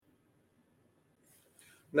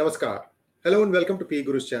Namaskar. Hello and welcome to P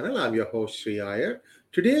Guru's channel. I'm your host Sri Iyer.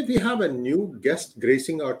 Today we have a new guest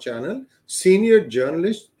gracing our channel, senior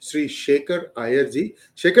journalist Sri Shekhar Iyerji.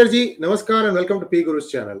 Shekharji, Namaskar and welcome to P Guru's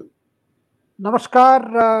channel.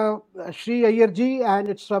 Namaskar, Sri Ayerji, and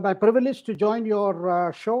it's my privilege to join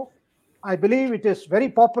your show. I believe it is very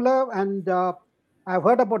popular, and I've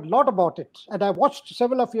heard about a lot about it. And I've watched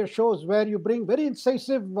several of your shows where you bring very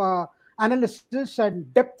incisive analysis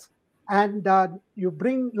and depth, and you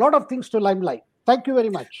bring a lot of things to limelight. Thank you very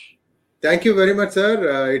much. Thank you very much,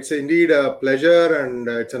 sir. It's indeed a pleasure and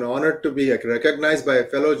it's an honor to be recognized by a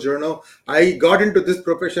fellow journal. I got into this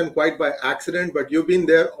profession quite by accident, but you've been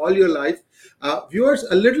there all your life. Viewers,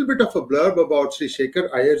 a little bit of a blurb about Sri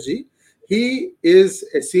Shekhar Iyerji. He is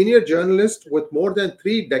a senior journalist with more than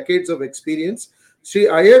 3 decades of experience. Sri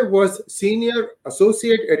Iyer was senior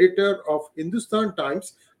associate editor of Hindustan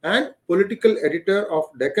Times and political editor of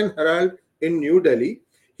Deccan Herald in New Delhi.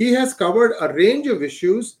 He has covered a range of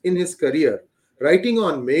issues in his career, writing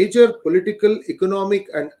on major political, economic,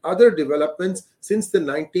 and other developments since the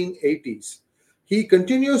 1980s. He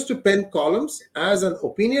continues to pen columns as an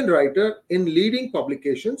opinion writer in leading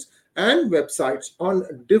publications and websites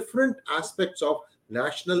on different aspects of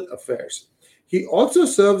national affairs. He also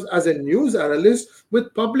serves as a news analyst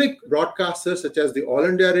with public broadcasters such as the All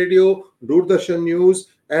India Radio, Doordarshan News,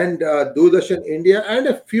 and Doordarshan India, and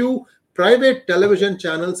a few private television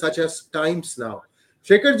channels such as Times Now.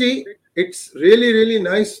 Shekharji, it's really, really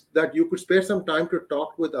nice that you could spare some time to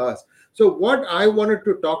talk with us. So, what I wanted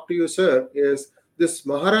to talk to you, sir, is this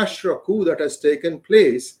Maharashtra coup that has taken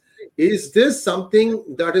place. Is this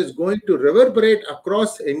something that is going to reverberate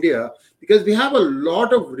across India? Because we have a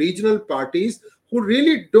lot of regional parties who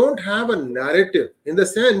really don't have a narrative in the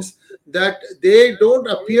sense that they don't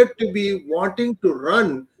appear to be wanting to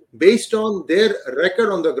run based on their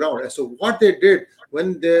record on the ground as to what they did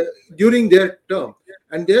when they during their term,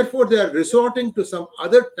 and therefore they are resorting to some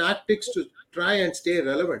other tactics to try and stay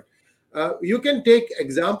relevant. You can take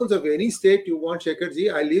examples of any state you want,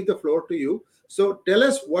 Shekharji. I leave the floor to you. So tell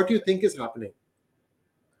us what you think is happening.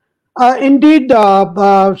 Indeed,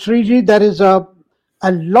 Sriji, there is a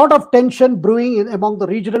lot of tension brewing among the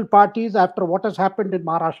regional parties after what has happened in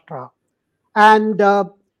Maharashtra. And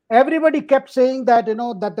everybody kept saying that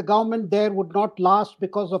that the government there would not last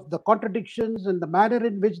because of the contradictions and the manner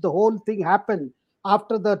in which the whole thing happened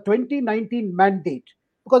after the 2019 mandate,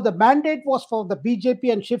 because the mandate was for the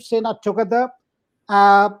BJP and Shiv Sena together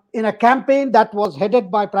in a campaign that was headed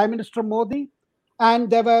by Prime Minister Modi,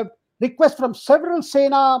 and there were requests from several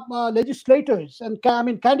Sena legislators and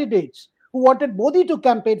candidates who wanted Modi to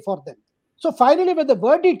campaign for them. So finally, when the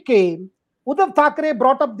verdict came, Uddhav Thackeray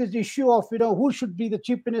brought up this issue of who should be the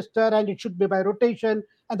chief minister, and it should be by rotation,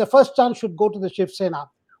 and the first chance should go to the Shiv Sena.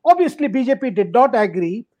 Obviously, BJP did not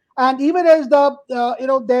agree, and even as the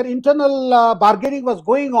their internal bargaining was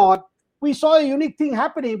going on, we saw a unique thing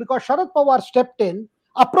happening because Sharad Pawar stepped in,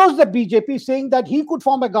 approached the BJP, saying that he could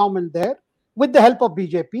form a government there with the help of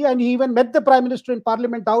BJP, and he even met the Prime Minister in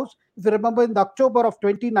Parliament House, if you remember, in the October of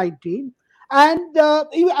 2019. And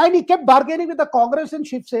he kept bargaining with the Congress and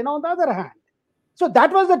Shiv Sena on the other hand. So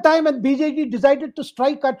that was the time when BJP decided to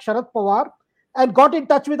strike at Sharad Pawar and got in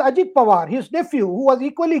touch with Ajit Pawar, his nephew, who was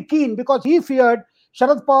equally keen because he feared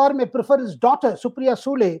Sharad Pawar may prefer his daughter, Supriya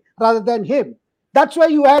Sule, rather than him. That's why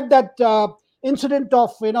you had that incident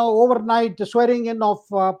of, overnight swearing in of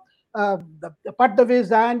the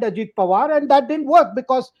Fadnavis and Ajit Pawar, and that didn't work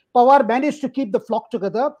because Pawar managed to keep the flock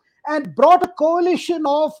together and brought a coalition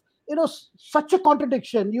of such a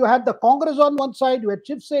contradiction. You had the Congress on one side, you had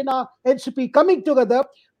Shiv Sena, NCP coming together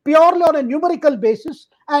purely on a numerical basis,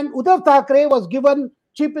 and Uddhav Thackeray was given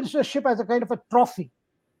chief ministership as a kind of a trophy.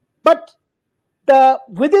 But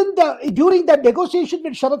during that negotiation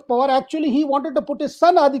with Sharad Pawar, actually he wanted to put his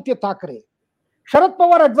son Aditya Thackeray. Sharad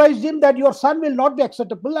Pawar advised him that your son will not be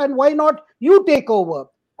acceptable, and why not you take over?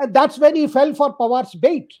 And that's when he fell for Pawar's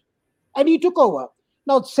bait, and he took over.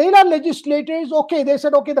 Now, Sena legislators, okay, they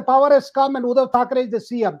said, okay, the power has come and Uddhav Thackeray is the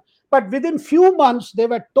CM. But within few months, they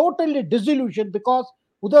were totally disillusioned because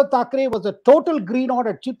Uddhav Thackeray was a total greenhorn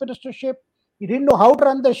at chief ministership. He didn't know how to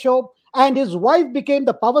run the show. And his wife became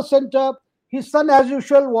the power center. His son, as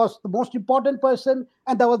usual, was the most important person.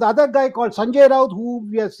 And there was the other guy called Sanjay Raut, who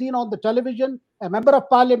we have seen on the television, a member of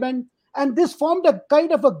parliament. And this formed a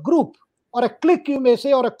kind of a group or a clique, you may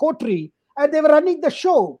say, or a coterie. And they were running the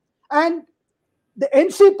show. And the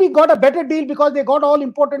NCP got a better deal because they got all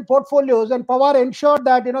important portfolios, and Pawar ensured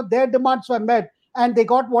that their demands were met, and they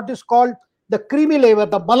got what is called the creamy layer,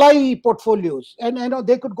 the Malai portfolios, and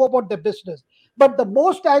they could go about their business. But the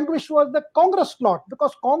most anguish was the Congress lot,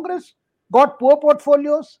 because Congress got poor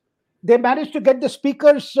portfolios. They managed to get the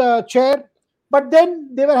speaker's chair, but then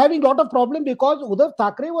they were having a lot of problem because Uddhav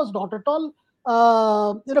Thackeray was not at all,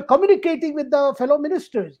 communicating with the fellow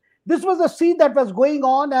ministers. This was a scene that was going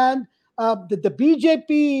on, and the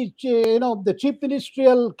BJP, the chief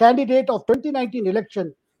ministerial candidate of 2019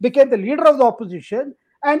 election became the leader of the opposition,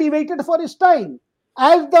 and he waited for his time.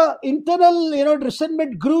 As the internal,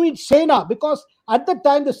 resentment grew in Sena, because at the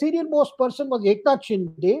time the senior most person was Eknath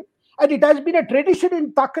Shinde, and it has been a tradition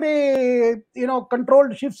in Thackeray,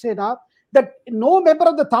 controlled Shiv Sena, that no member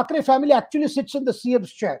of the Thackeray family actually sits in the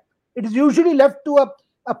CM's chair. It is usually left to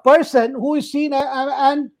a person who is seen,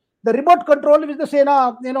 and the remote control is the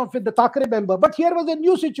Sena, with the Thackeray member. But here was a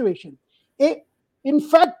new situation. In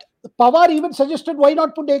fact, Pawar even suggested, why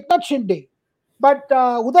not put Eknath Shinde? But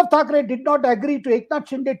Uddhav Thackeray did not agree to Eknath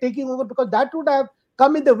Shinde taking over, because that would have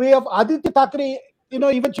come in the way of Aditya Thackeray,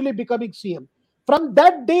 eventually becoming CM. From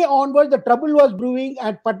that day onwards, the trouble was brewing,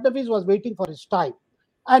 and Fadnavis was waiting for his time.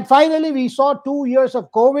 And finally, we saw 2 years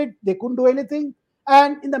of COVID. They couldn't do anything.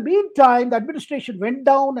 And in the meantime, the administration went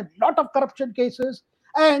down, a lot of corruption cases.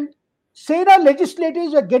 And Sena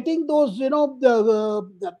legislators were getting those,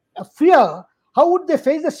 the fear. How would they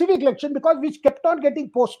face the civic election? Because which kept on getting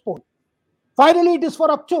postponed. Finally, it is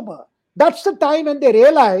for October. That's the time when they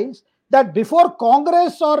realize that before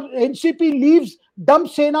Congress or NCP dump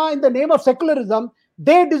Sena in the name of secularism,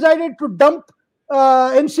 they decided to dump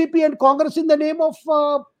NCP and Congress in the name of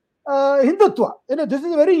Hindutva. This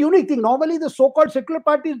is a very unique thing. Normally, the so-called secular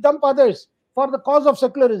parties dump others for the cause of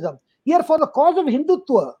secularism. Here, for the cause of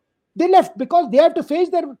Hindutva, they left because they have to face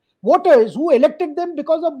their voters who elected them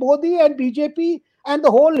because of Modi and BJP and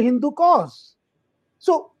the whole Hindu cause.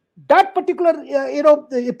 So that particular,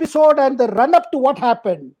 the episode and the run-up to what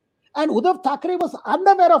happened, and Uddhav Thackeray was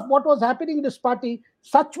unaware of what was happening in his party.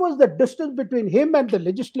 Such was the distance between him and the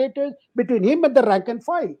legislators, between him and the rank and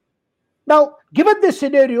file. Now, given this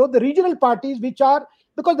scenario, the regional parties,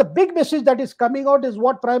 because the big message that is coming out is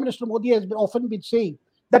what Prime Minister Modi has often been saying,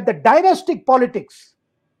 that the dynastic politics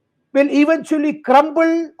will eventually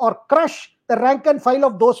crumble or crush the rank and file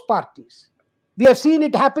of those parties. We have seen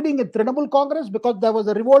it happening in Trinamool Congress because there was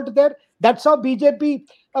a revolt there. That's how BJP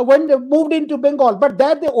when they moved into Bengal. But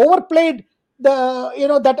there they overplayed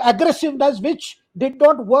that aggressiveness, which did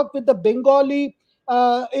not work with the Bengali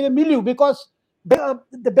milieu, because the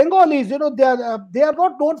Bengalis, they are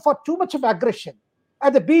not known for too much of aggression.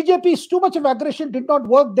 And the BJP's too much of aggression did not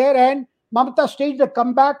work there, and Mamata staged a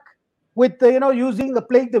comeback with playing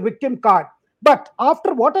the victim card. But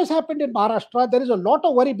after what has happened in Maharashtra, there is a lot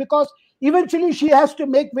of worry, because eventually she has to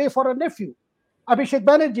make way for her nephew, Abhishek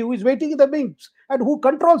Banerjee, who is waiting in the wings and who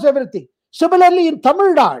controls everything. Similarly, in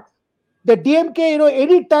Tamil Nadu, the DMK,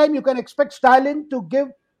 any time you can expect Stalin to give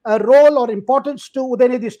a role or importance to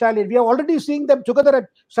Udayanidhi Stalin. We are already seeing them together at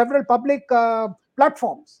several public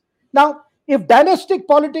platforms. Now, if dynastic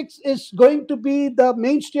politics is going to be the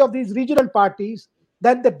mainstay of these regional parties,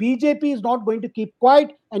 then the BJP is not going to keep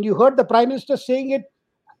quiet. And you heard the Prime Minister saying it,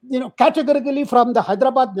 categorically from the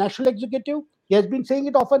Hyderabad National Executive. He has been saying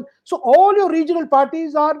it often. So all your regional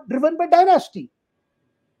parties are driven by dynasty.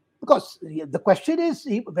 Because the question is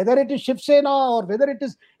whether it is Shiv Sena or whether it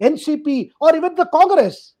is NCP or even the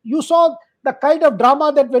Congress. You saw the kind of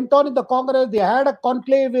drama that went on in the Congress. They had a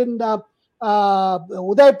conclave in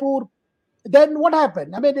Udaipur. Then what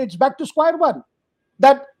happened? I mean, it's back to square one.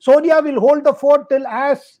 That Sonia will hold the fort till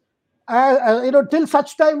till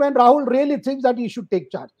such time when Rahul really thinks that he should take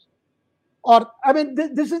charge. Or, I mean,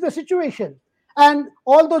 this is the situation. And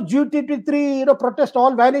all those GT3, protests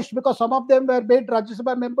all vanished because some of them were made Rajya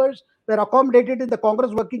Sabha members, were accommodated in the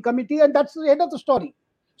Congress Working Committee, and that's the end of the story.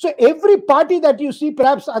 So every party that you see,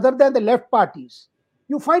 perhaps other than the left parties,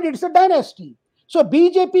 you find it's a dynasty. So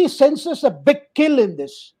BJP senses a big kill in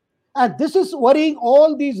this. And this is worrying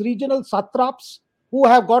all these regional satraps who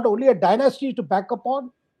have got only a dynasty to back upon.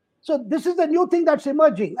 So this is the new thing that's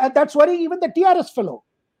emerging. And that's worrying even the TRS fellow.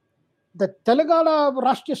 The Telangana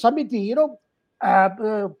Rashtriya Samiti,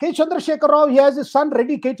 K. Chandrasekhar Rao, he has his son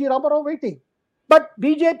ready, KT Ramarao waiting. But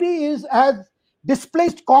BJP has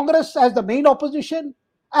displaced Congress as the main opposition.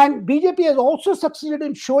 And BJP has also succeeded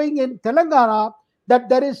in showing in Telangana that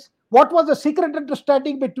there is what was a secret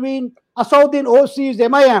understanding between Asauddin Oisi's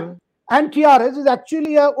MIM and TRS is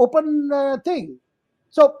actually an open thing.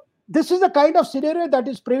 So this is the kind of scenario that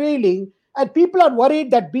is prevailing, and people are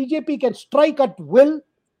worried that BJP can strike at will,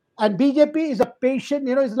 and BJP is a patient,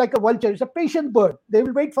 it's like a vulture. It's a patient bird. They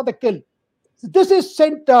will wait for the kill. So this is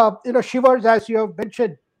sent, shivers, as you have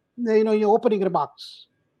mentioned, your opening remarks.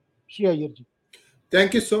 Shri Ayerji.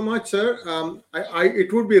 Thank you so much, sir.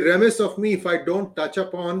 It would be remiss of me if I don't touch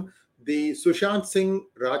upon the Sushant Singh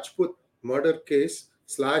Rajput murder case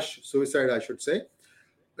slash suicide, I should say.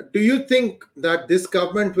 Do you think that this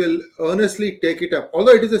government will earnestly take it up?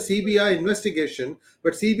 Although it is a CBI investigation,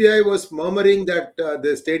 but CBI was murmuring that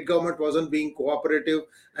the state government wasn't being cooperative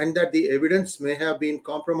and that the evidence may have been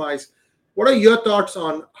compromised. What are your thoughts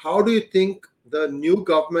on how do you think the new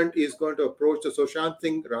government is going to approach the Sushant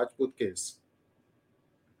Singh Rajput case?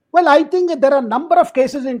 Well, I think there are a number of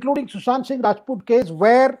cases, including Sushant Singh Rajput case,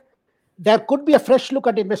 where there could be a fresh look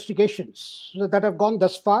at investigations that have gone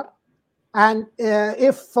thus far. And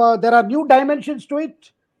if there are new dimensions to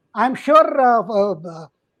it, I'm sure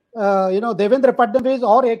Devendra Fadnavis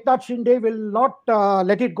or Eknath Shinde will not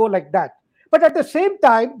let it go like that. But at the same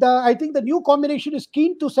time, I think the new combination is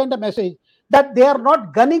keen to send a message that they are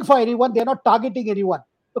not gunning for anyone, they are not targeting anyone,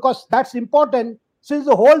 because that's important. Since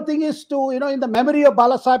the whole thing is to, in the memory of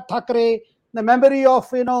Balasaheb Thackeray, the memory of,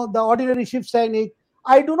 the ordinary Shiv Sainik,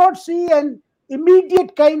 I do not see an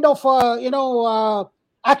immediate kind of,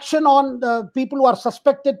 action on the people who are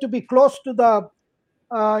suspected to be close to the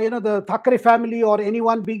the Thackeray family or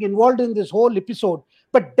anyone being involved in this whole episode.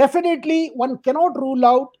 But definitely one cannot rule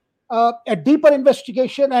out a deeper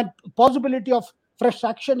investigation and possibility of fresh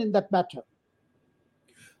action in that matter.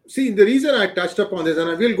 See, the reason I touched upon this, and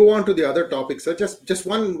I will go on to the other topics, so just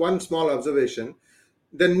one small observation.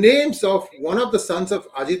 The names of one of the sons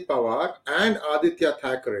of Ajit Pawar and Aditya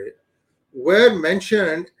Thackeray were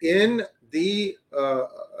mentioned in the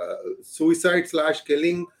suicide slash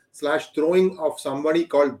killing slash throwing of somebody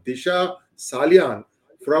called Disha Salyan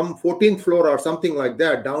from 14th floor or something like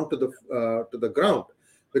that down to the ground,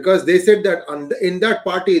 because they said that in that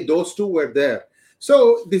party those two were there.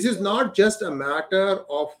 So this is not just a matter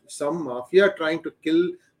of some mafia trying to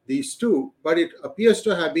kill these two, but it appears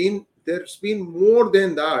to have been, there's been more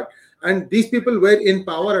than that, and these people were in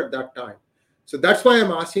power at that time. So that's why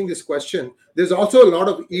I'm asking this question. There's also a lot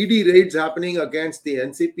of ED raids happening against the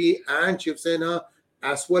NCP and Shiv Sena,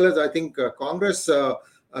 as well as I think Congress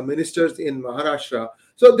ministers in Maharashtra.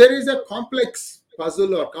 So there is a complex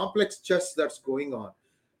puzzle or complex chess that's going on.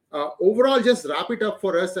 Overall, just wrap it up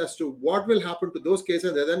for us as to what will happen to those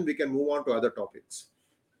cases, and then we can move on to other topics.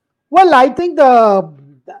 Well, I think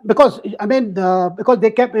because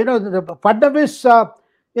they kept, the Fadnavis,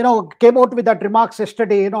 came out with that remarks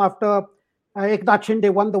yesterday, after Eknath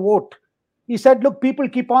Shinde won the vote. He said, look, people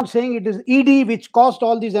keep on saying it is ED which caused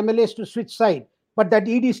all these MLAs to switch side, but that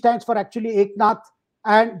ED stands for actually Eknath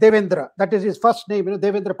and Devendra. That is his first name,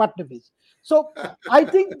 Devendra Fadnavis. So I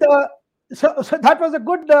think so that was a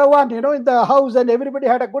good one, in the house, and everybody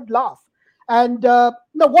had a good laugh. And now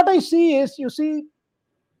what I see is,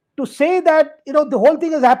 to say that, the whole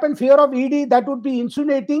thing has happened, fear of ED, that would be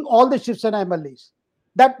insinuating all the Shiv Sena MLAs.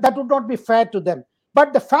 That would not be fair to them.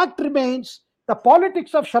 But the fact remains, the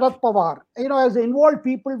politics of Sharad Pawar, has involved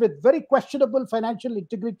people with very questionable financial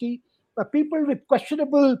integrity, people with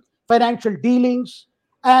questionable financial dealings,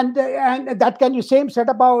 and that can be same said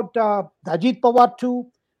about Ajit Pawar too.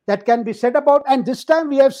 That can be said about, and this time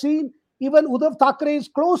we have seen even Uddhav Thackeray's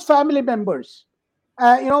close family members.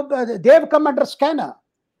 They have come under scanner,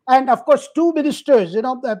 and of course, two ministers.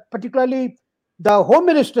 Particularly the Home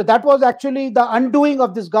Minister. That was actually the undoing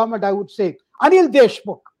of this government, I would say. Anil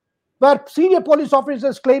Deshmukh, where senior police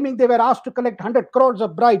officers claiming they were asked to collect 100 crores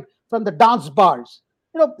of bribe from the dance bars.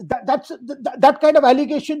 That kind of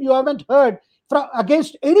allegation you haven't heard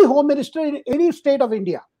against any Home Minister in any state of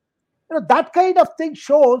India. That kind of thing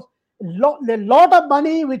shows a lot of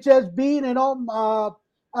money which has been,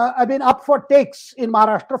 up for takes in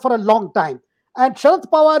Maharashtra for a long time. And Sharad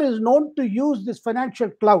Pawar is known to use this financial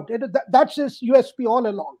clout. That's his USP all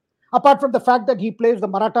along, apart from the fact that he plays the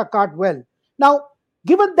Maratha card well. Now,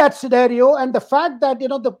 given that scenario and the fact that,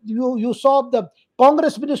 you saw the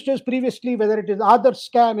Congress ministers previously, whether it is Adarsh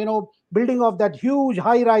scam, building of that huge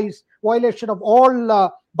high-rise, violation of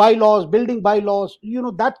all bylaws, building bylaws,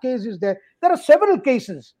 that case is there. There are several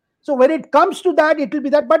cases. So when it comes to that, it will be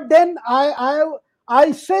that. But then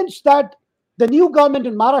I sense that the new government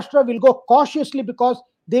in Maharashtra will go cautiously, because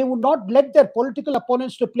they would not let their political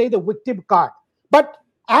opponents to play the victim card. But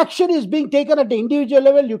action is being taken at the individual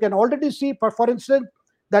level. You can already see, for instance,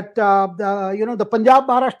 that the Punjab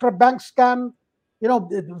Maharashtra bank scam.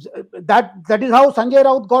 That is how Sanjay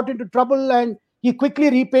Raut got into trouble, and he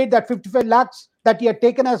quickly repaid that 55 lakhs that he had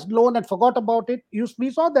taken as loan and forgot about it.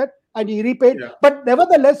 We saw that, and he repaid. Yeah. But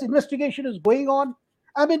nevertheless, investigation is going on.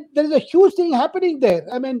 There is a huge thing happening there.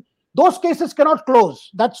 Those cases cannot close.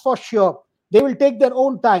 That's for sure. They will take their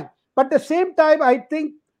own time. But at the same time, I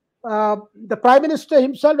think the Prime Minister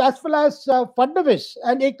himself, as well as Fadnavis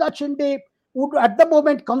and Eknath Shinde, would at the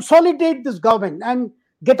moment consolidate this government. And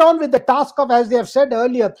get on with the task of, as they have said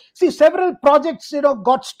earlier. See, several projects,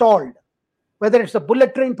 got stalled, whether it's the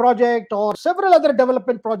bullet train project or several other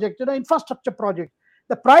development projects, infrastructure projects.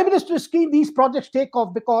 The Prime Minister is keen these projects take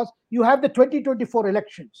off because you have the 2024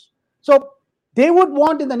 elections. So they would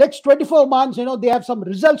want in the next 24 months, they have some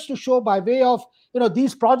results to show by way of,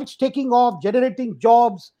 these projects taking off, generating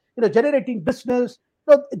jobs, generating business.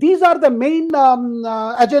 So these are the main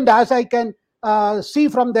agenda as I can see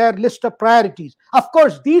from their list of priorities. Of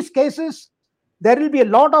course, these cases, there will be a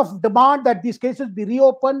lot of demand that these cases be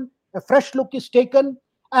reopened, a fresh look is taken,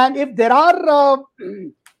 and if there are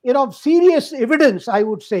serious evidence, I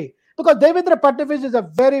would say, because Devendra Fadnavis is a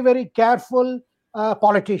very, very careful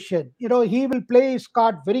politician. He will play his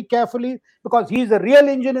card very carefully because he is a real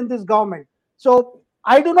engine in this government. So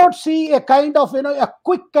I do not see a kind of a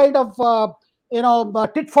quick kind of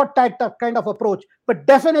tit for tat kind of approach, but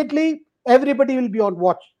definitely everybody will be on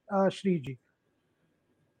watch, Sriji.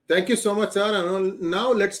 Thank you so much, sir. And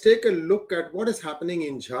now let's take a look at what is happening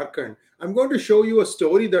in Jharkhand. I'm going to show you a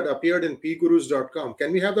story that appeared in pgurus.com.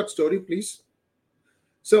 Can we have that story, please?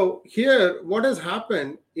 So here, what has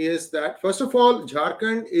happened is that, first of all,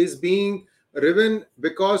 Jharkhand is being riven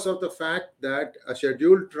because of the fact that a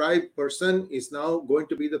scheduled tribe person is now going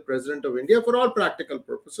to be the president of India for all practical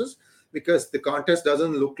purposes, because the contest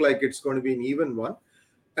doesn't look like it's going to be an even one.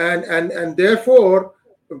 And therefore,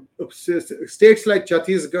 states like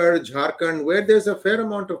Chhattisgarh, Jharkhand, where there's a fair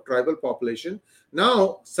amount of tribal population,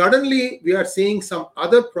 now suddenly we are seeing some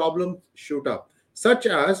other problems shoot up, such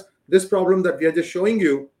as this problem that we are just showing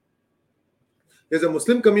you. There's a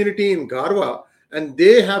Muslim community in Garwa, and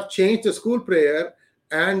they have changed the school prayer,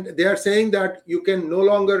 and they are saying that you can no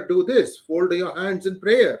longer do this, fold your hands in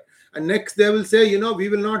prayer. And next they will say, we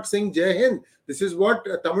will not sing Jai Hind. This is what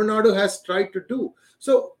Tamil Nadu has tried to do.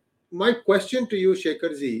 So my question to you,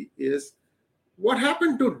 Shekharji, is what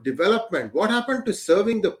happened to development? What happened to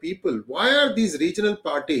serving the people? Why are these regional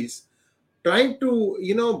parties trying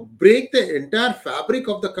to, break the entire fabric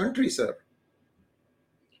of the country, sir?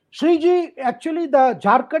 Sriji, actually, the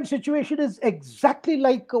Jharkhand situation is exactly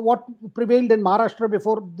like what prevailed in Maharashtra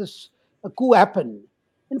before this coup happened.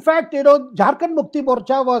 In fact, Jharkhand Mukti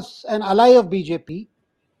Morcha was an ally of BJP,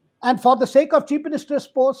 and for the sake of Chief Minister's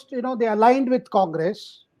post, they aligned with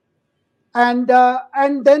Congress, and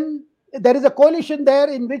then there is a coalition there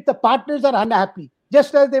in which the partners are unhappy,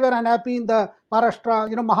 just as they were unhappy in the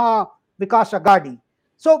Maharashtra, Maha Vikas Agadi.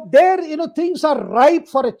 So there, things are ripe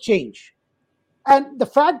for a change. And the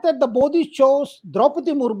fact that the Modi chose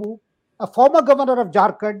Draupadi Murmu, a former governor of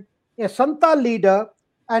Jharkhand, a Santal leader,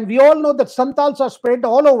 and we all know that Santals are spread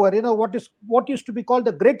all over, what used to be called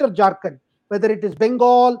the Greater Jharkhand, whether it is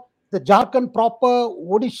Bengal, the Jharkhand proper,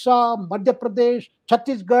 Odisha, Madhya Pradesh,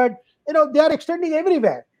 Chhattisgarh, they are extending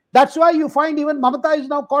everywhere. That's why you find even Mamata is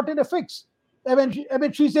now caught in a fix. I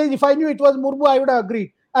mean, she says, if I knew it was Murmu, I would have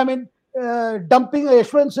agreed. I mean, dumping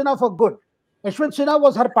Yashwant Sinha for good. Yashwant Sinha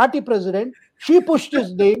was her party president. She pushed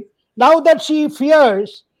his name. Now that she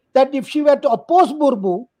fears that if she were to oppose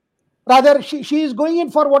Murmu, rather she is going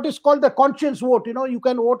in for what is called the conscience vote. You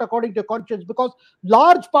can vote according to conscience, because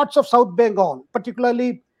large parts of South Bengal,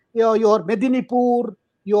 particularly your Medinipur,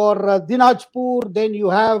 your Dinajpur, then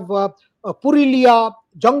you have Purulia,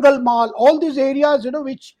 Jangalmal, all these areas,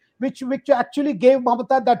 which actually gave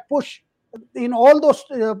Mamata that push in all those,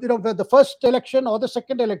 the first election or the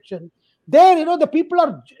second election. There, the people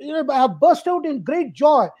are, have burst out in great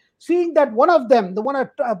joy, seeing that one of them,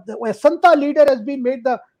 a Santa leader, has been made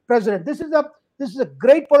the president. This is a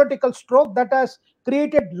great political stroke that has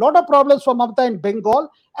created a lot of problems for Mamata in Bengal.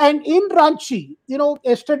 And in Ranchi,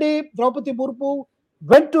 yesterday Draupadi Murmu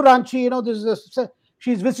went to Ranchi.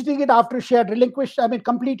 She's visiting it after she had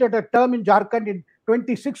completed a term in Jharkhand in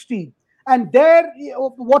 2016. And there,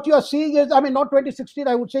 what you are seeing is, not 2016,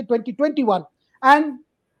 I would say 2021. And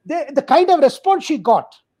the kind of response she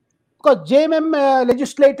got, because JMM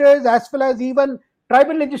legislators, as well as even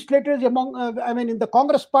tribal legislators among, in the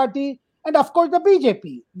Congress party, and of course the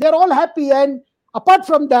BJP, they're all happy. And apart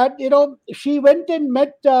from that, she went and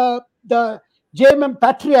met the JMM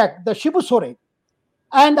patriarch, the Shibu Soren,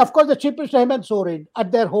 and of course the Chief Minister Hemant Soren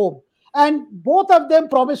at their home. And both of them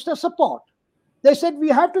promised her support. They said, we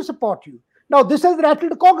have to support you. Now, this has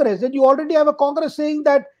rattled Congress, and you already have a Congress saying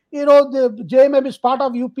that, the JMM is part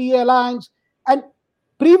of UPA alliance. And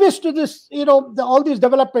previous to this, all these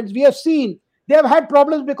developments, we have seen they have had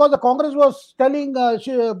problems because the Congress was telling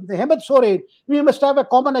Hemant Soren, we must have a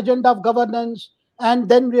common agenda of governance, and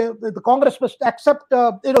then the Congress must accept,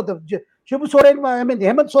 the Shibu Soren,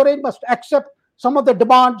 Hemant Soren must accept some of the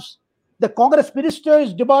demands. The Congress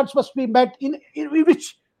ministers' demands must be met, in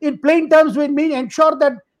which in plain terms will mean ensure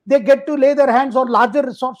that they get to lay their hands on larger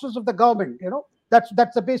resources of the government. That's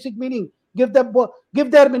the basic meaning. Give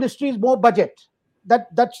their ministries more budget.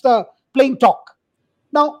 That's the plain talk.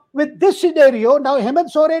 Now, with this scenario, now Hemant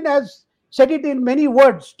Soren has said it in many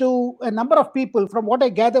words to a number of people. From what I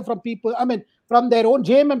gather from people, I mean, from their own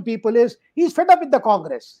JMM people, is he's fed up with the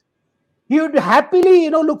Congress. He would happily,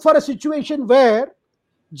 look for a situation where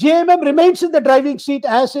JMM remains in the driving seat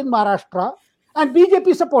as in Maharashtra, and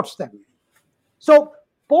BJP supports them. So,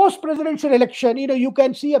 post-presidential election, you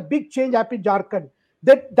can see a big change happen in Jharkhand.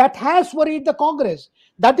 That has worried the Congress.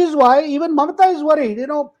 That is why even Mamata is worried.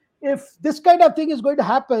 If this kind of thing is going to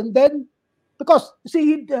happen, then because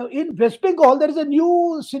see, in West Bengal there is a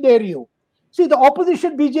new scenario. See, the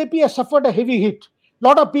opposition BJP has suffered a heavy hit. A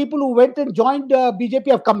lot of people who went and joined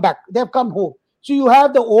BJP have come back. They have come home. So you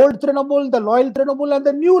have the old Trinamool, the loyal Trinamool, and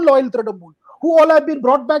the new loyal Trinamool, who all have been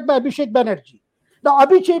brought back by Abhishek Banerjee. Now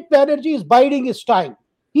Abhishek Banerjee is biding his time.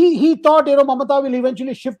 He thought Mamata will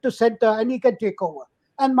eventually shift to center and he can take over.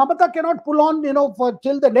 And Mamata cannot pull on for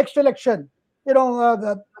till the next election.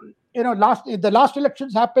 The last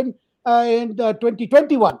elections happened in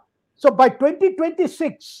 2021. So by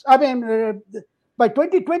 2026, by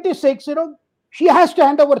 2026, she has to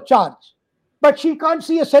hand over charge, but she can't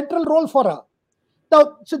see a central role for her.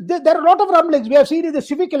 Now, so there are a lot of rumblings. We have seen in the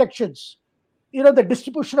civic elections, the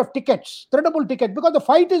distribution of tickets, Trinamool ticket, because the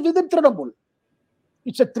fight is within Trinamool.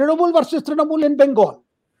 It's a Trinamool versus Trinamool in Bengal.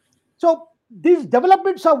 So these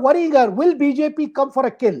developments are worrying her. Will BJP come for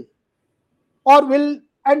a kill?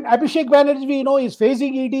 And Abhishek Banerjee, is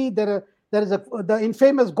facing ED. There is the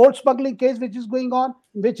infamous gold smuggling case which is going on,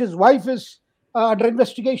 which his wife is under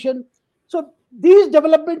investigation. So these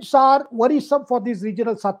developments are worrisome for these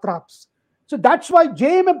regional satraps. So that's why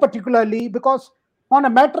JMM particularly, because on a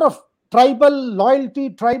matter of tribal loyalty,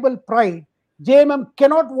 tribal pride, JMM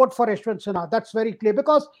cannot vote for Yashwant Sinha. That's very clear,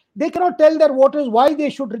 because they cannot tell their voters why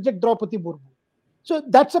they should reject Draupadi Murmu. So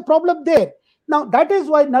that's a problem there. Now, that is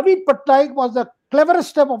why Naveen Patnaik was the cleverest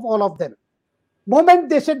step of all of them. Moment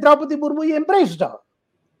they said Draupadi Murmu, he embraced her,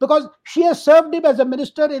 because she has served him as a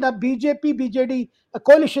minister in a BJP-BJD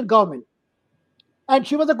coalition government. And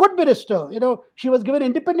she was a good minister. She was given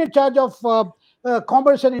independent charge of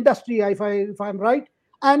commerce and industry, if I'm right.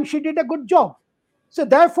 And she did a good job. So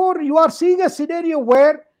therefore, you are seeing a scenario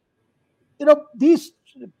where, these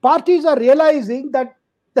parties are realizing that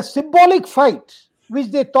the symbolic fight, which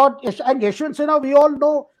they thought, and Yashwant Sinha, we all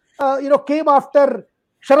know, came after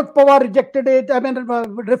Sharad Pawar rejected it,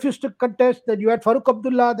 refused to contest. Then you had Farooq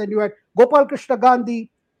Abdullah, then you had Gopal Krishna Gandhi.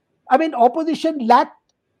 Opposition lacked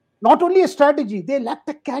not only a strategy, they lacked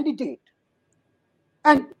a candidate.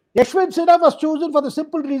 And Yashwant Sinha was chosen for the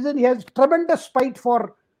simple reason he has tremendous spite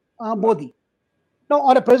for Modi. Now,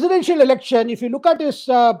 on a presidential election, if you look at his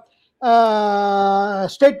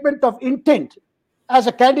statement of intent as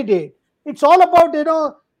a candidate, it's all about,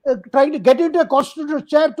 trying to get into a constitutional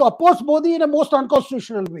chair to oppose Modi in a most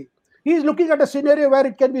unconstitutional way. He is looking at a scenario where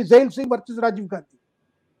it can be Zail Singh versus Rajiv Gandhi.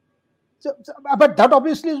 But that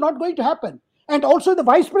obviously is not going to happen. And also the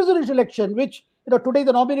vice presidential election, which, today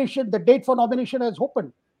the date for nomination has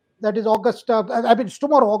opened. That is August, it's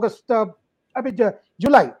tomorrow,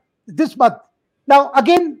 July, this month. Now,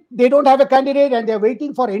 again, they don't have a candidate and they're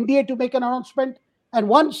waiting for NDA to make an announcement. And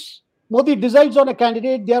once Modi decides on a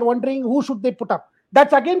candidate, they are wondering who should they put up.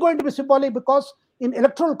 That's again going to be symbolic, because in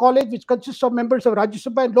electoral college, which consists of members of Rajya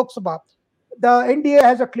Sabha and Lok Sabha, the NDA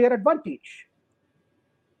has a clear advantage.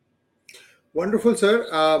 Wonderful, sir.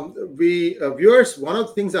 Viewers, one of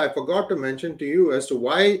the things I forgot to mention to you as to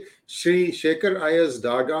why Sri Shekhar Iyer's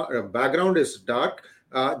background is dark.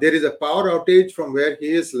 There is a power outage from where he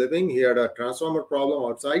is living. He had a transformer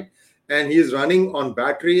problem outside, and he is running on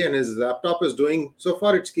battery, and his laptop is doing, so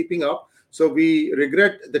far it's keeping up. So we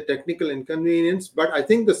regret the technical inconvenience, but I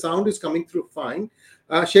think the sound is coming through fine.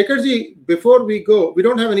 Shekharji, before we go, we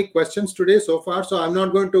don't have any questions today so far, so I'm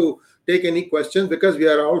not going to take any questions, because we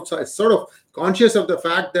are also sort of conscious of the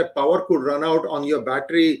fact that power could run out on your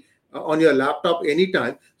battery, on your laptop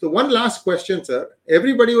anytime. So one last question, sir.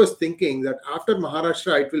 Everybody was thinking that after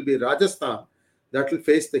Maharashtra, it will be Rajasthan that will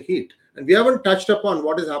face the heat. And we haven't touched upon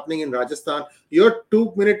what is happening in Rajasthan. Your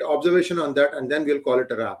 2-minute observation on that, and then we'll call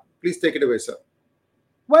it a wrap. Please take it away, sir.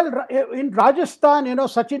 Well, in Rajasthan,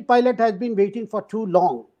 Sachin Pilot has been waiting for too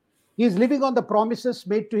long. He's living on the promises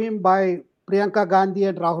made to him by Priyanka Gandhi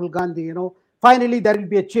and Rahul Gandhi. Finally there will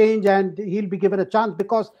be a change and he'll be given a chance,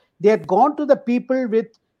 because they had gone to the people with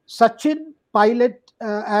Sachin Pilot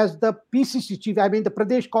as the PCC chief, the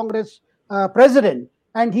Pradesh Congress president,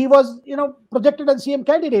 and he was, projected as CM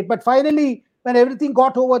candidate. But finally, when everything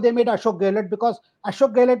got over, they made Ashok Gehlot, because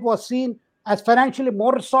Ashok Gehlot was seen as financially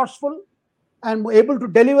more resourceful and able to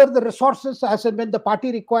deliver the resources as and when the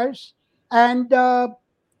party requires, and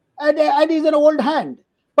and he's an old hand.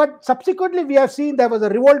 But subsequently, we have seen there was a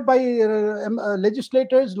revolt by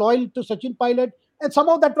legislators loyal to Sachin Pilot, and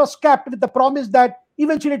somehow that was capped with the promise that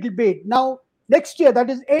eventually it will be. Now, next year, that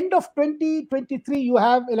is end of 2023, you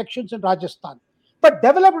have elections in Rajasthan. But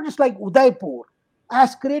developments like Udaipur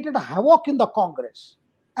has created a havoc in the Congress,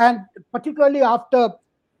 and particularly after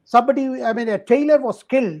somebody, I mean, a tailor was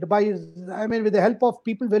killed by his, I mean, with the help of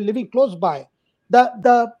people who were living close by.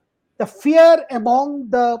 The fear among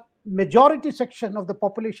the majority section of the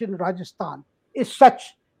population in Rajasthan is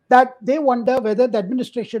such that they wonder whether the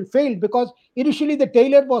administration failed, because initially the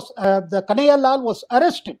tailor was the Kanhaiya Lal was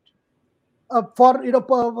arrested for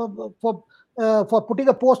for putting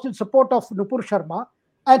a post in support of Nupur Sharma,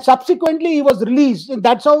 and subsequently he was released, and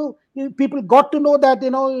that's how people got to know that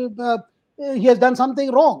he has done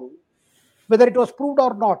something wrong, whether it was proved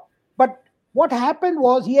or not. But what happened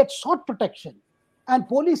was he had sought protection, and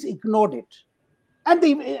police ignored it, and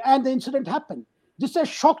the incident happened. This has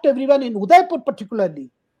shocked everyone in Udaipur,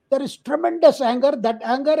 particularly. There is tremendous anger. That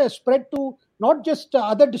anger has spread to not just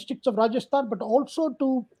other districts of Rajasthan, but also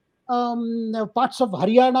to parts of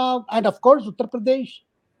Haryana and, of course, Uttar Pradesh.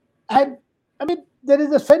 And I mean, there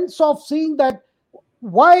is a sense of seeing that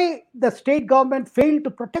why the state government failed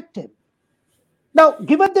to protect him. Now,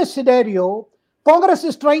 given this scenario, Congress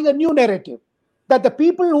is trying a new narrative that the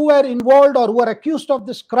people who were involved or who were accused of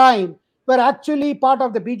this crime were actually part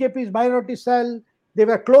of the BJP's minority cell. They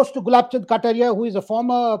were close to Gulab Chand Kataria, who is a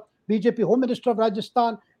former BJP Home Minister of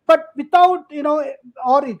Rajasthan, but without,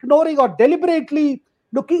 or ignoring or deliberately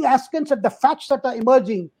looking askance at the facts that are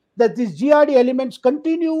emerging, that these GRD elements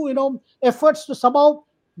continue, efforts to somehow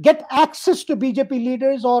get access to BJP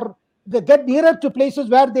leaders, or they get nearer to places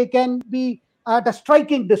where they can be at a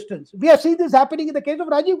striking distance. We have seen this happening in the case of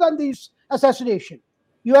Rajiv Gandhi's assassination.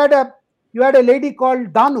 You had a lady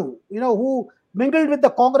called Danu, who mingled with the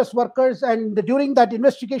Congress workers, and during that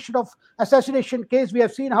investigation of assassination case, we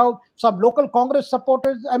have seen how some local Congress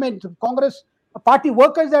supporters, Congress party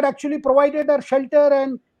workers, that actually provided her shelter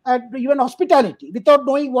and even hospitality without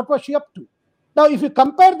knowing what was she up to. Now, if you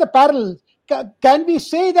compare the parallels, can we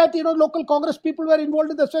say that local Congress people were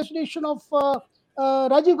involved in the assassination of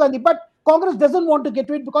Rajiv Gandhi? But Congress doesn't want to get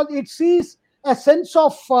to it because it sees a sense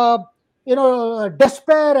of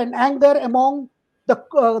despair and anger among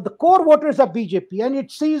the core voters of BJP, and it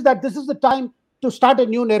sees that this is the time to start a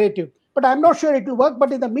new narrative. But I'm not sure it will work.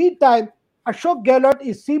 But in the meantime, Ashok Gehlot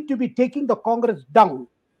is seemed to be taking the Congress down,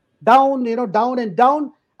 down and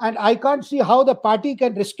down, and I can't see how the party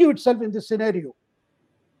can rescue itself in this scenario.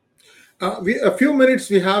 A few minutes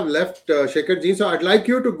we have left, Shekhar-ji. So I'd like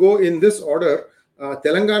you to go in this order.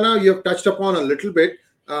 Telangana, you have touched upon a little bit.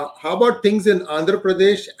 How about things in Andhra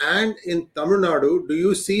Pradesh and in Tamil Nadu? Do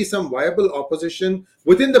you see some viable opposition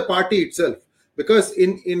within the party itself? Because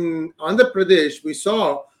in Andhra Pradesh, we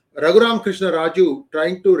saw Raghuram Krishna Raju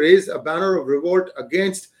trying to raise a banner of revolt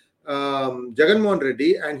against Jagan Mohan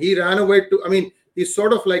Reddy, and he ran away to, he's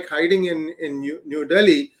sort of like hiding in New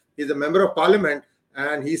Delhi. He's a member of parliament,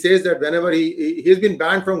 and he says that whenever he's been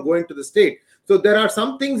banned from going to the state. So there are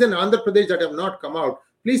some things in Andhra Pradesh that have not come out.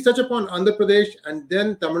 Please touch upon Andhra Pradesh and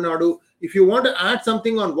then Tamil Nadu. If you want to add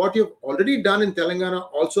something on what you've already done in Telangana,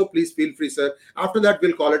 also please feel free, sir. After that,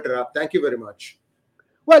 we'll call it a wrap. Thank you very much.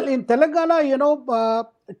 Well, in Telangana,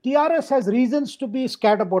 TRS has reasons to be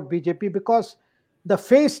scared about BJP, because the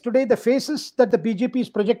faces that the BJP is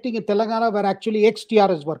projecting in Telangana were actually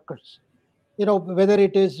ex-TRS workers. Whether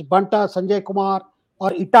it is Banta Sanjay Kumar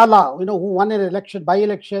or Itala, who won an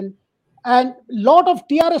by-election. And a lot of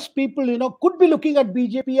TRS people, could be looking at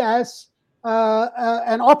BJP as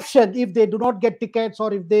an option if they do not get tickets,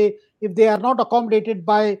 or if they are not accommodated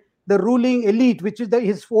by the ruling elite, which is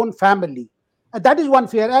his own family. And that is one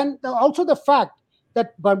fear. And also the fact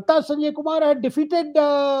that Banta Sanjay Kumar had defeated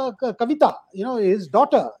Kavita, his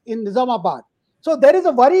daughter, in Nizamabad. So there is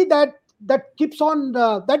a worry that keeps on.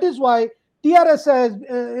 That is why TRS has,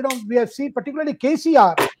 we have seen, particularly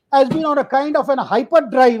KCR, has been on a kind of a hyper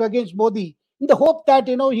drive against Modi, in the hope that,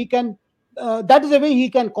 he can, that is the way he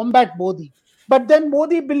can combat Modi. But then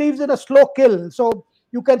Modi believes in a slow kill. So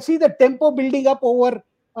you can see the tempo building up over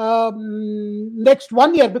next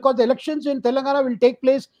 1 year, because the elections in Telangana will take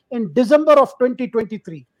place in December of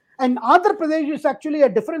 2023. And Andhra Pradesh is actually a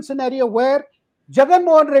different scenario, where Jagan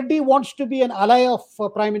Mohan Reddy wants to be an ally of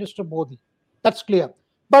Prime Minister Modi. That's clear.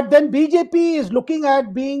 But then BJP is looking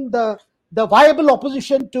at being the viable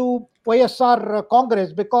opposition to YSR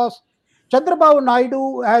Congress, because Chandrababu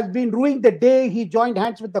Naidu has been ruining the day he joined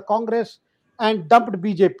hands with the Congress and dumped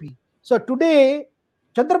BJP. So today,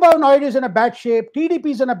 Chandrababu Naidu is in a bad shape, TDP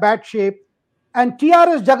is in a bad shape, and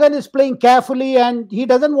TRS Jagan is playing carefully and he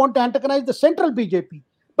doesn't want to antagonize the central BJP.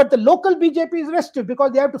 But the local BJP is restive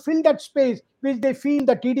because they have to fill that space which they feel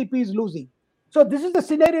the TDP is losing. So this is the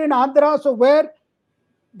scenario in Andhra, so where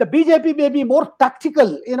the BJP may be more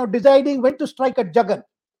tactical, deciding when to strike at Jagan.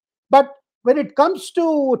 But when it comes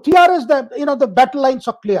to TRS, the battle lines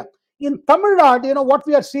are clear. In Tamil Nadu, what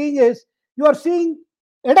we are seeing is you are seeing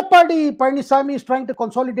Edappadi Palaniswamy is trying to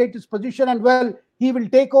consolidate his position, and well, he will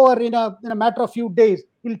take over in a matter of few days.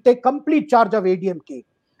 He'll take complete charge of ADMK,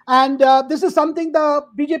 and this is something the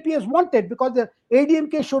BJP has wanted because the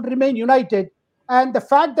ADMK should remain united. And the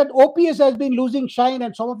fact that OPS has been losing shine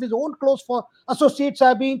and some of his own close for associates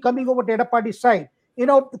have been coming over to Edappadi's side,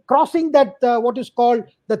 crossing that what is called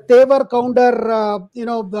the Tevar counter,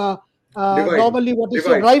 Divide. normally what is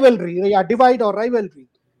Divide. rivalry, divide or rivalry.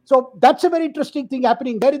 So that's a very interesting thing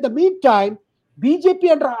happening there. In the meantime,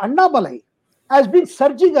 BJP under Annamalai has been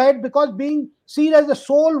surging ahead because being seen as the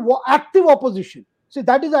sole active opposition. See,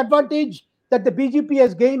 that is the advantage that the BJP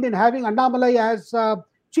has gained in having Annamalai as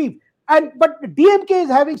chief. But DMK is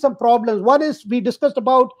having some problems. One is we discussed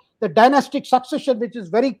about the dynastic succession, which is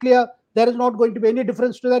very clear. There is not going to be any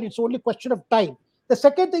difference to that. It's only a question of time. The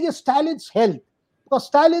second thing is Stalin's health, because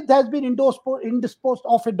Stalin has been indisposed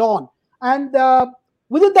off and on. And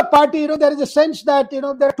within the party, there is a sense that, there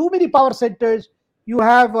are too many power centers. You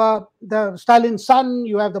have the Stalin's son,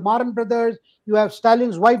 you have the Maran brothers, you have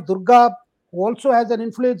Stalin's wife, Durga, who also has an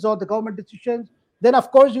influence on the government decisions. Then,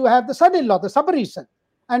 of course, you have the son-in-law, the Sabari-san.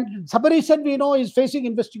 And Sabari-san, we know, is facing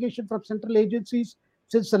investigation from central agencies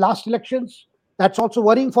since the last elections. That's also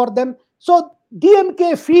worrying for them. So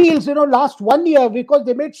DMK feels, last 1 year, because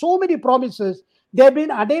they made so many promises, they've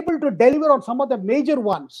been unable to deliver on some of the major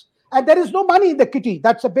ones. And there is no money in the kitty.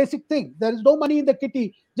 That's a basic thing. There is no money in the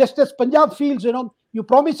kitty. Just as Punjab feels, you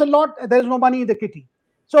promise a lot, there is no money in the kitty.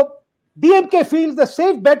 So DMK feels the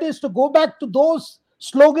safe bet is to go back to those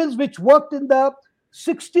slogans which worked in the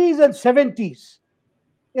 60s and 70s.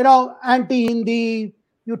 Anti-Hindi,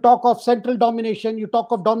 you talk of central domination, you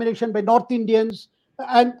talk of domination by North Indians,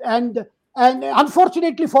 and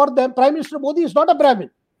unfortunately for them, Prime Minister Modi is not a Brahmin.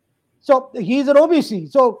 So he is an OBC.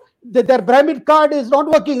 So their Brahmin card is not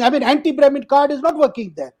working. I mean, anti-Brahmin card is not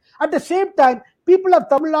working there. At the same time, people of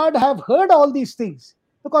Tamil Nadu have heard all these things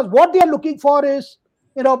because what they are looking for is,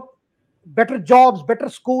 better jobs, better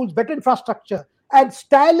schools, better infrastructure. And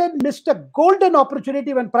Stalin missed a golden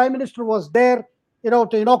opportunity when Prime Minister was there, to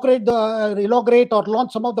inaugurate or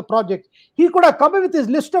launch some of the projects. He could have come in with his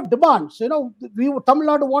list of demands. Tamil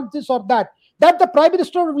Nadu wants this or that. That the Prime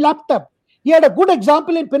Minister lapped up. He had a good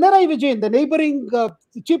example in Pinarayi Vijayan, the neighboring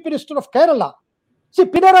Chief Minister of Kerala. See,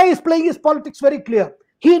 Pinarayi is playing his politics very clear.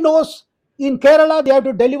 He knows in Kerala they have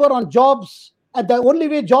to deliver on jobs, and the only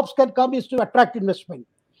way jobs can come is to attract investment.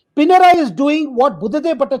 Pinarayi is doing what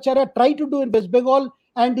Buddhadev Bhattacharya tried to do in West Bengal,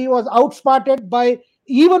 and he was outsmarted by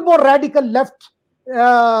even more radical left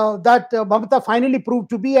that Mamata finally proved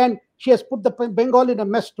to be, and she has put the Bengal in a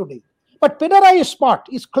mess today. But Pinarayi is smart,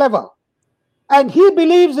 is clever, and he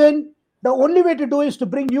believes in the only way to do is to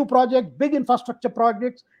bring new projects, big infrastructure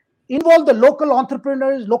projects, involve the local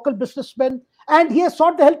entrepreneurs, local businessmen, and he has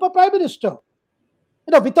sought the help of Prime Minister.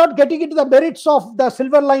 Without getting into the merits of the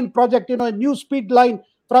Silver Line project, a new speed line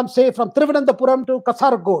from Thiruvananthapuram to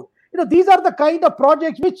Kasaragod. These are the kind of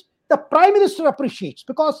projects which the Prime Minister appreciates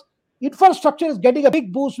because infrastructure is getting a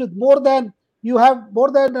big boost with more than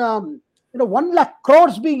 1 lakh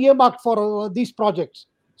crores being earmarked for these projects.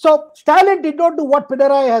 So Stalin did not do what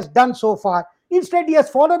Pinarayi has done so far. Instead, he has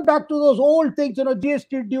fallen back to those old things,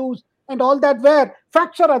 GST dues and all that, where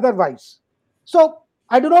facts are otherwise. So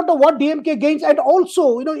I do not know what DMK gains. And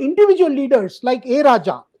also, individual leaders like A.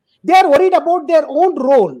 Raja, they are worried about their own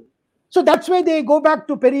role. So that's why they go back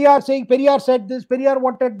to Periyar, saying Periyar said this, Periyar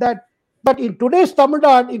wanted that. But in today's Tamil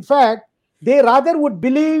Nadu, in fact, they rather would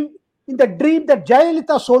believe in the dream that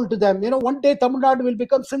Jayalalitha sold to them. One day Tamil Nadu will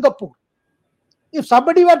become Singapore. If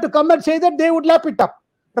somebody were to come and say that, they would lap it up.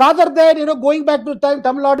 Rather than, going back to time,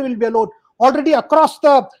 Tamil Nadu will be alone. Already across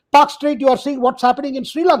the Park Strait, you are seeing what's happening in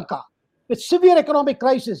Sri Lanka with severe economic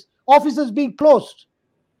crisis, offices being closed,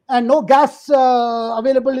 and no gas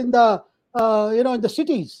available in the in the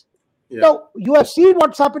cities. Yeah. Now you have seen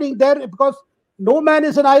what's happening there because no man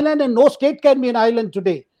is an island and no state can be an island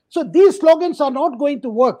today. So these slogans are not going to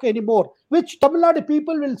work anymore, which Tamil Nadu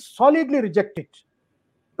people will solidly reject it.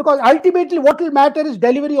 Because ultimately what will matter is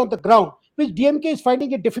delivery on the ground, which DMK is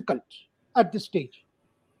finding it difficult at this stage.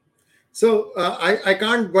 So I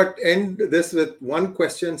can't but end this with one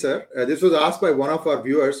question, sir. This was asked by one of our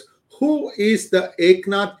viewers. Who is the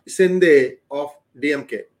Eknath Shinde of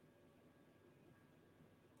DMK?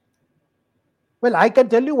 Well, I can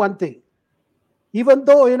tell you one thing. Even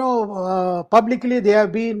though publicly they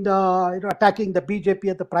have been attacking the BJP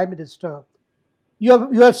and the Prime Minister,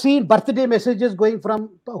 you have seen birthday messages going from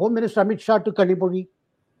Home Minister Amit Shah to Kanimuri.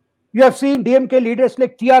 You have seen DMK leaders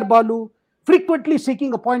like T.R. Balu frequently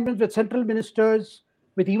seeking appointments with central ministers,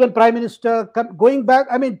 with even Prime Minister going back.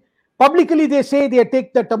 I mean, publicly they say they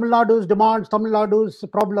take the Tamil Nadu's demands, Tamil Nadu's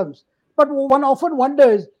problems. But one often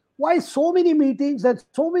wonders why so many meetings and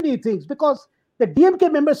so many things, because the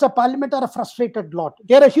DMK members of parliament are a frustrated lot.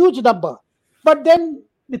 They're a huge number. But then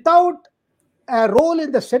without a role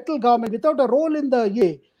in the central government, without a role in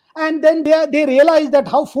the and then they realize that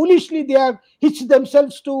how foolishly they have hitched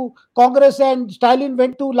themselves to Congress, and Stalin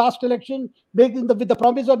went to last election with the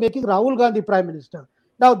promise of making Rahul Gandhi Prime Minister.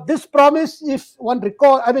 Now, this promise, if one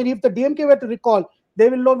recall, I mean, if the DMK were to recall, they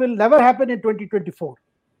will know will never happen in 2024.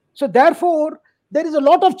 So therefore, there is a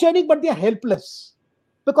lot of churning, but they are helpless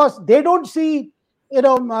because they don't see,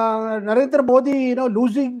 Narendra Modi,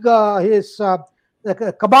 losing his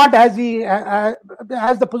command as he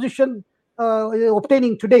as the position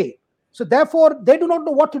obtaining today. So therefore, they do not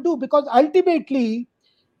know what to do, because ultimately,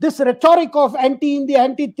 this rhetoric of anti-India,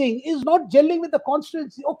 anti-thing is not gelling with the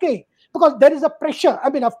constituency. Okay, because there is a pressure. I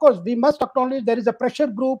mean, of course, we must acknowledge there is a pressure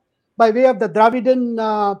group by way of the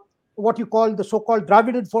Dravidian, what you call the so-called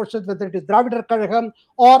Dravidian forces, whether it is Dravidar Kazhagam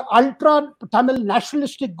or ultra Tamil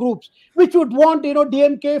nationalistic groups, which would want,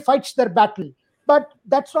 DMK fights their battle. But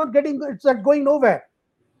that's not it's not going nowhere.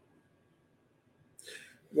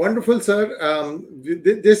 Wonderful, sir.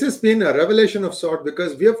 This has been a revelation of sort,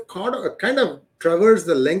 because we have kind of traversed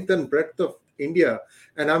the length and breadth of India.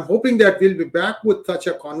 And I'm hoping that we'll be back with such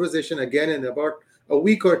a conversation again in about a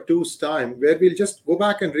week or two's time, where we'll just go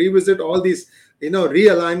back and revisit all these,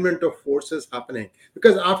 realignment of forces happening.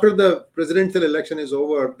 Because after the presidential election is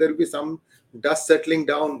over, there will be some dust settling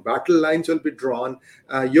down, battle lines will be drawn.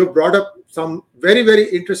 You brought up some very, very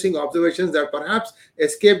interesting observations that perhaps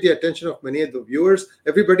escaped the attention of many of the viewers.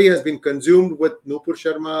 Everybody has been consumed with Nupur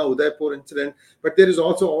Sharma, Udaipur incident, but there is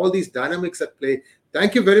also all these dynamics at play.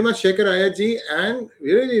 Thank you very much, Shekhar Iyer ji, and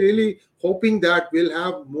really, really hoping that we'll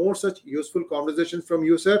have more such useful conversations from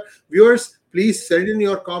you, sir. Viewers, please send in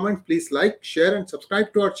your comments. Please like, share, and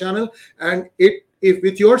subscribe to our channel. And if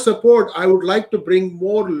with your support, I would like to bring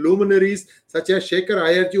more luminaries such as Shekhar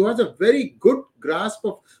Iyer ji, who has a very good grasp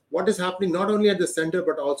of what is happening not only at the center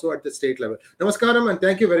but also at the state level. Namaskaram, and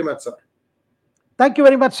thank you very much, sir. Thank you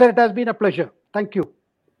very much, sir. It has been a pleasure. Thank you.